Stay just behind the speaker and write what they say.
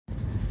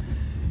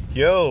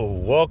Yo,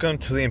 welcome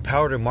to the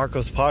Empowered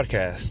Marcos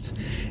podcast.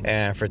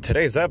 And for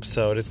today's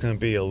episode, it's going to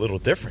be a little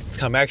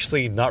different. I'm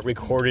actually not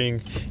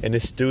recording in the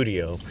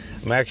studio.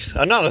 I'm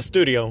not in a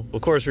studio,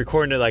 of course,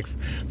 recording it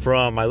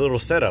from my little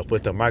setup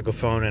with the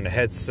microphone and a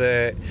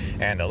headset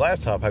and a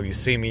laptop. Have you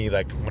seen me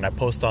when I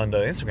post on the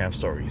Instagram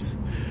stories?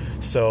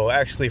 So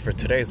actually for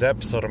today's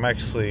episode, I'm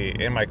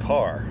actually in my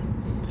car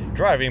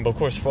driving, but of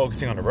course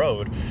focusing on the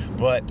road.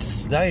 But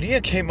the idea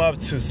came up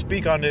to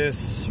speak on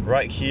this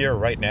right here,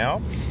 right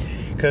now.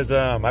 Because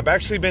I've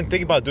actually been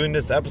thinking about doing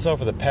this episode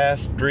for the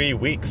past 3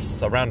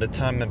 weeks, around the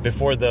time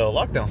before the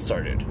lockdown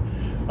started.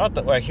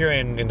 Here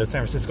in the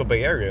San Francisco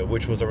Bay Area,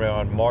 which was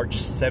around March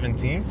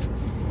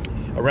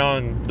 17th.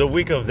 Around the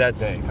week of that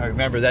day. I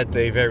remember that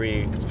day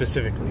very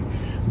specifically.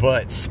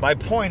 But my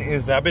point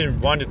is that I've been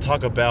wanting to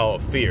talk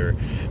about fear.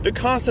 The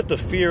concept of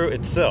fear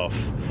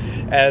itself.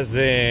 As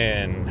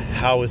in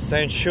how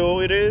essential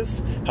it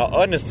is, how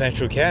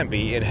unessential it can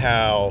be, and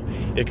how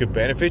it could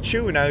benefit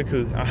you, and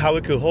how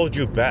it could hold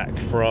you back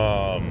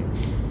from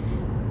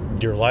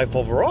your life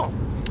overall.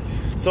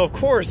 So of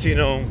course,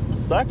 fear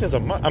is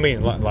a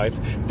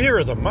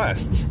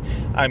must.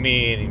 I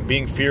mean,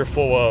 being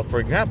fearful of, for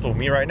example,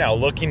 me right now,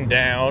 looking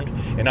down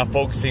and not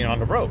focusing on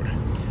the road.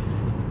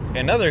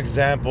 Another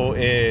example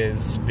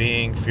is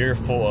being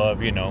fearful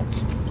of,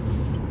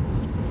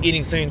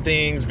 eating certain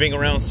things, being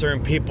around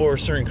certain people or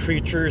certain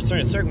creatures,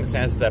 certain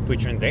circumstances that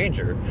put you in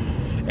danger.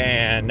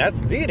 And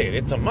that's needed.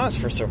 It's a must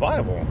for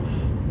survival.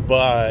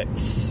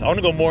 But I want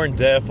to go more in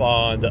depth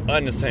on the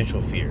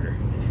unessential fear.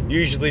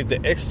 Usually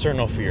the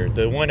external fear,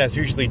 the one that's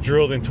usually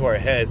drilled into our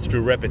heads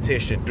through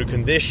repetition, through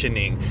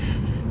conditioning,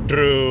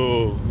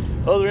 through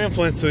other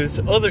influences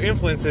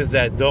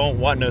that don't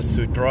want us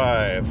to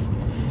thrive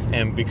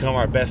and become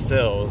our best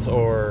selves,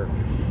 or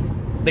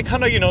they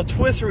kind of,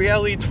 twist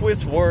reality,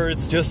 twist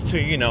words just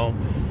to,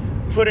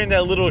 put in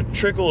that little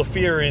trickle of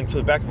fear into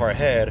the back of our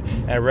head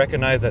and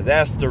recognize that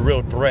that's the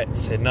real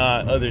threats and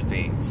not other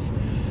things.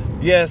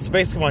 Yes,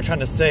 basically what I'm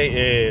trying to say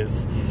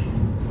is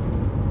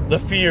the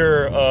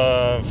fear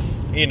of,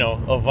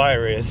 a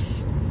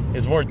virus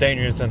is more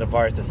dangerous than the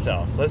virus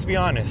itself. Let's be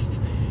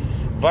honest.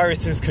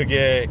 Viruses could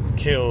get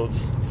killed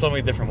so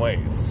many different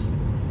ways.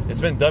 It's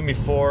been done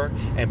before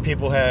and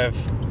people have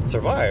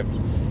survived.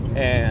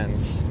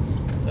 And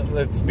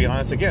let's be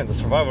honest again, the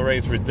survival rate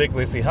is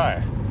ridiculously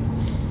high.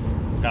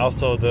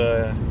 Also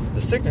the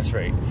sickness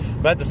rate.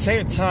 But at the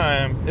same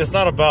time, it's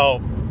not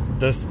about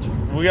this.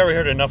 We already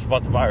heard enough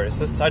about the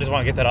virus. I just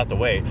want to get that out the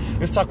way.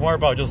 Let's talk more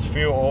about just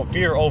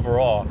fear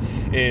overall.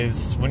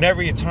 Is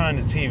whenever you turn on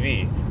the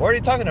TV, what are you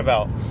talking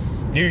about?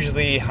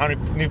 Usually how many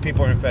new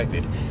people are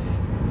infected.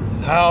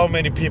 How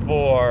many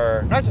people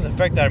are not just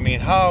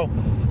infected,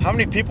 how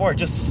many people are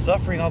just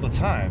suffering all the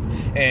time?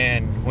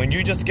 And when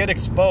you just get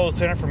exposed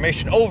to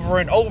information over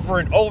and over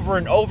and over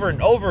and over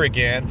and over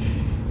again,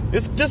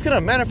 it's just going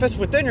to manifest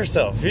within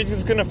yourself. You're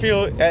just going to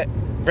feel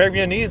very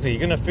uneasy. You're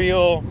going to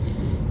feel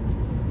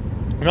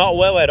not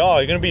well at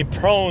all. You're going to be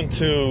prone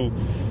to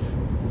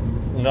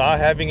not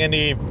having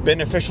any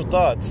beneficial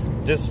thoughts.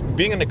 Just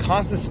being in a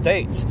constant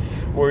state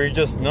where you're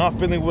just not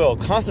feeling well.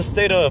 Constant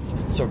state of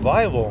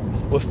survival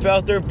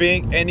without there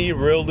being any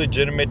real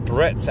legitimate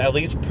threats, at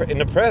least in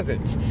the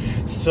present.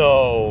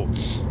 So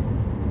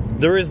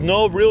there is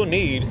no real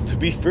need to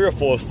be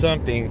fearful of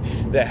something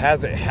that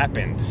hasn't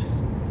happened.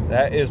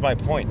 That is my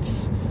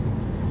point.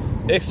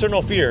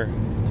 External fear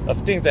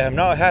of things that have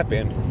not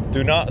happened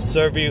do not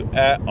serve you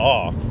at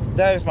all.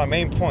 That is my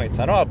main point.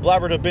 I know I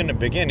blabbered a bit in the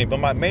beginning, but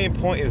my main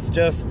point is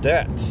just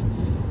that.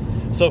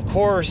 So of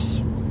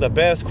course, the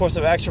best course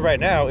of action right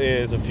now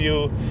is a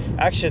few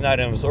action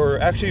items, or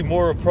actually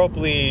more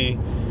appropriately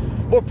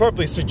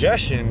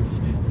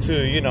suggestions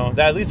to, that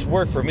at least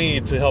work for me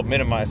to help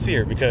minimize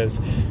fear,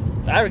 because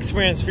I've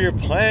experienced fear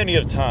plenty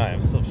of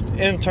times,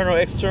 internal,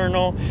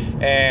 external,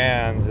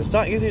 and it's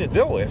not easy to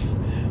deal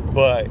with.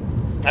 But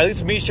at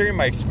least me sharing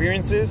my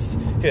experiences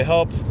could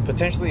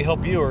potentially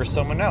help you or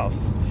someone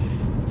else.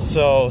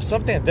 So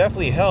something that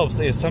definitely helps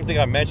is something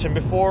I mentioned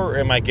before,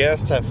 and my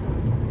guests have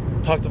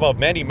talked about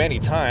many, many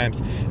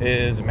times,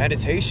 is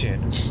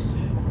meditation.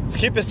 Let's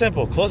keep it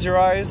simple. Close your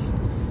eyes,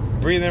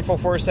 breathe in for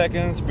 4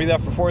 seconds, breathe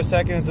out for 4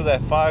 seconds, do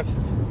that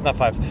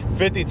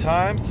 50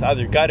 times,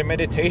 either guided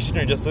meditation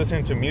or just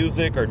listening to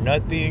music or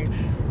nothing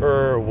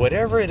or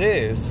whatever it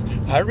is.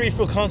 However you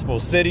feel comfortable,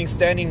 sitting,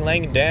 standing,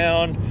 laying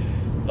down,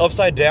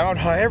 upside down,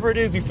 however it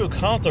is you feel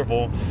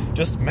comfortable,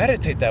 just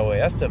meditate that way.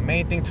 That's the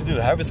main thing to do.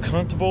 Have it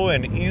comfortable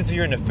and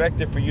easier and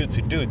effective for you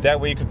to do. That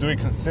way you can do it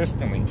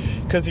consistently.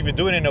 Because if you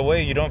do it in a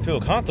way you don't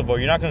feel comfortable,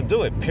 you're not going to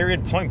do it.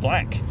 Period, point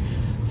blank.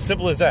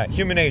 Simple as that.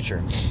 Human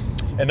nature.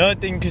 Another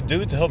thing you could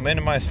do to help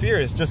minimize fear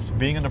is just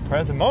being in the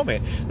present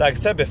moment. Like I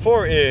said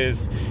before,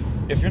 is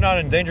if you're not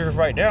in danger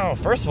right now,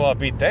 first of all,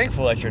 be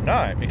thankful that you're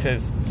not,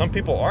 because some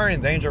people are in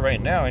danger right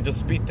now, and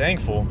just be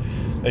thankful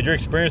that you're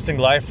experiencing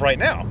life right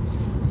now.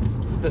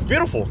 That's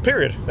beautiful,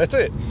 period. That's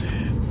it.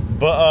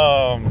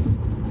 But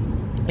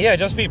yeah,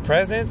 just be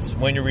present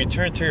when you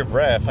return to your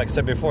breath. Like I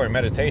said before in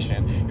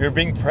meditation, you're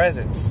being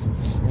present.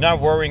 You're not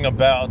worrying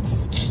about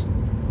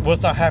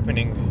what's not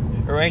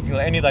happening or anything,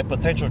 any like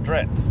potential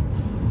threats.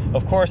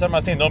 Of course, I'm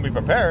not saying don't be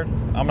prepared.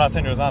 I'm not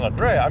saying there's not a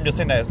threat. I'm just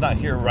saying that it's not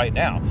here right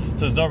now.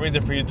 So there's no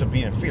reason for you to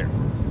be in fear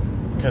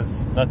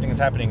because nothing is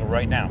happening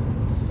right now.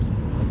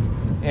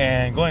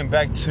 And going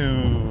back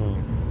to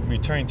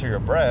returning to your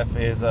breath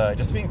is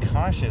just being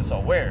conscious,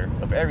 aware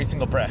of every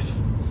single breath.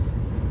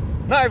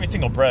 Not every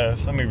single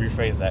breath. Let me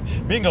rephrase that.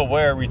 Being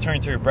aware, returning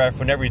to your breath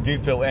whenever you do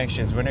feel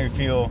anxious, whenever you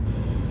feel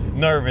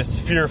nervous,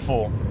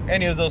 fearful,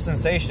 any of those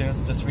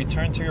sensations, just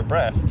return to your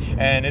breath.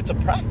 And it's a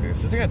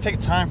practice. It's going to take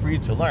time for you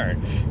to learn.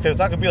 Because it's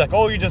not going to be like,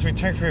 oh, you just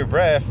return to your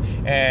breath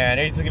and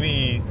everything's going to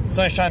be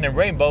sunshine and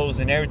rainbows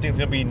and everything's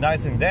going to be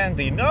nice and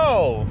dandy.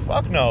 No,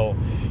 fuck no.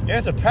 You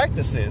have to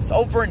practice this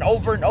over and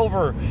over and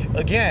over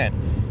again.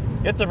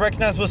 You have to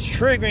recognize what's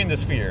triggering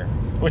this fear,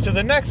 which is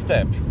the next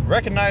step.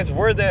 Recognize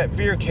where that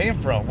fear came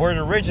from, where it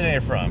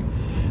originated from.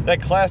 That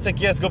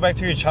classic, yes, go back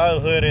to your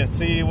childhood and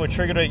see what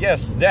triggered it.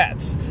 Yes,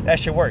 that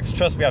shit works.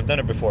 Trust me, I've done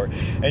it before.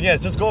 And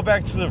yes, just go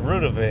back to the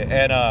root of it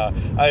and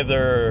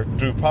either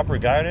do proper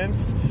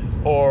guidance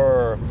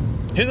or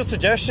here's a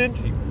suggestion.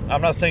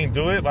 I'm not saying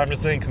do it, but I'm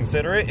just saying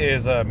consider it,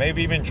 is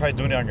maybe even try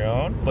doing it on your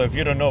own. But if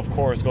you don't know, of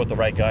course, go with the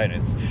right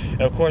guidance.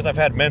 And of course, I've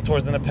had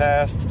mentors in the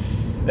past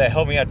that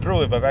helped me out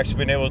through it, but I've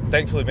actually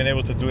thankfully been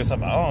able to do it on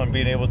my own,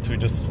 being able to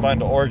just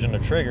find the origin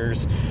of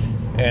triggers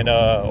and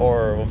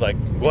or with like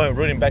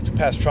rooting back to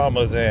past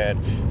traumas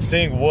and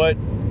seeing what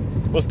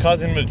was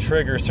causing me to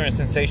trigger certain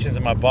sensations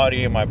in my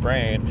body and my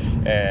brain.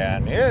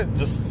 And yeah,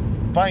 just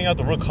finding out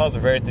the root cause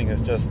of everything is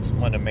just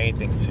one of the main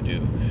things to do.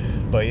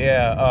 But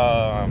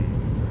yeah,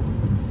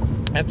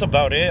 that's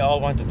about it. All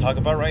I wanted to talk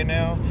about right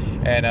now.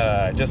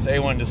 And just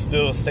everyone to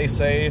still stay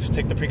safe,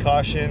 take the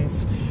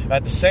precautions.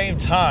 At the same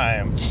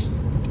time,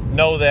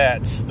 know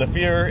that the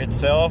fear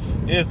itself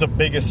is the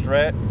biggest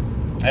threat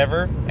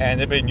ever, and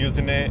they've been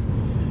using it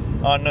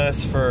on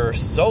us for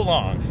so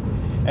long.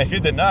 And if you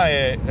deny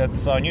it,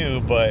 that's on you.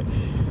 But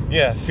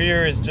yeah,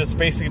 fear is just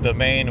basically the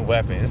main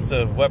weapon. It's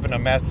the weapon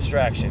of mass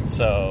distraction.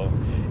 So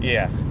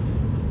yeah,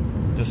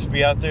 just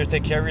be out there,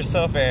 take care of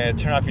yourself, and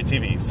turn off your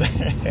TVs.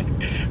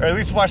 Or at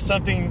least watch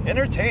something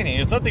entertaining.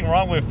 There's nothing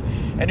wrong with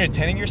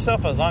entertaining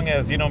yourself as long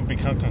as you don't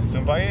become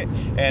consumed by it.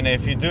 And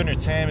if you do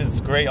entertainment,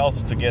 it's great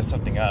also to get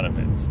something out of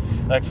it.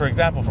 Like for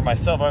example, for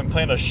myself, I've been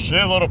playing a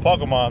shitload of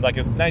Pokemon like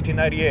it's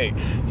 1998.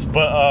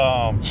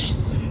 But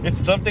it's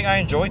something I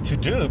enjoy to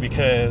do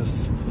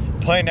because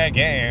playing that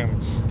game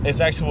is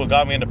actually what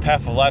got me in the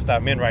path of life that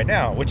I'm in right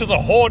now, which is a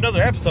whole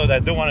other episode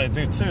that I do want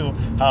to do too,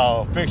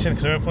 how fiction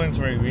can influence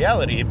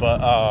reality. But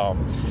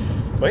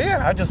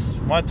yeah, I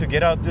just want to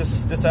get out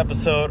this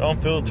episode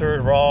unfiltered,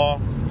 raw,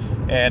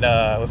 and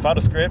without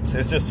a script.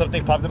 It's just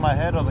something popped in my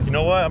head. I was like, you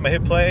know what, I'm gonna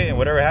hit play and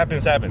whatever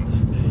happens.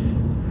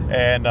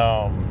 And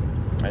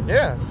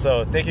yeah,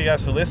 so thank you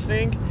guys for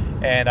listening.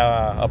 And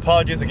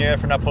apologies again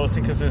for not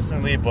posting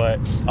consistently, but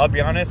I'll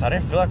be honest, I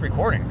didn't feel like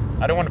recording.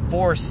 I didn't want to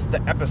force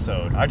the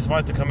episode. I just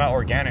wanted to come out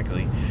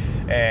organically.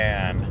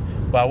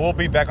 But I will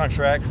be back on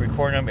track,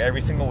 recording them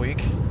every single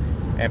week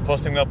and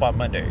posting them up on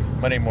Monday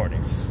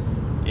mornings.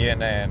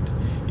 And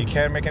you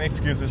can't make any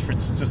excuses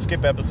to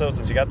skip episodes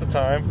since you got the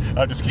time.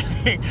 I'm just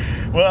kidding.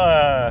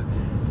 Well,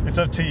 it's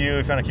up to you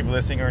if you want to keep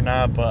listening or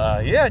not.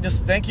 But yeah,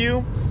 just thank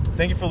you.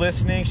 Thank you for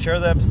listening. Share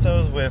the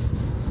episodes with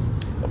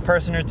a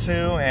person or two,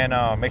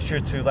 and make sure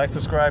to like,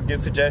 subscribe, give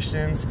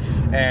suggestions,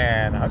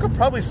 and I could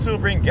probably still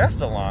bring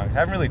guests along. I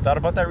haven't really thought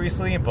about that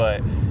recently,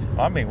 but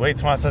I'm being way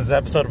too much since this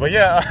episode. But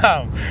yeah,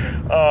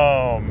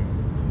 I'll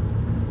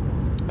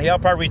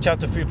probably reach out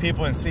to a few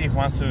people and see who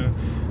wants to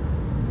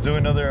do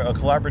a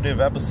collaborative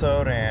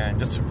episode and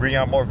just to bring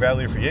out more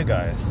value for you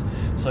guys.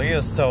 So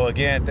yeah, so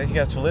again, thank you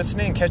guys for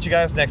listening. Catch you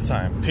guys next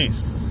time.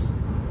 Peace.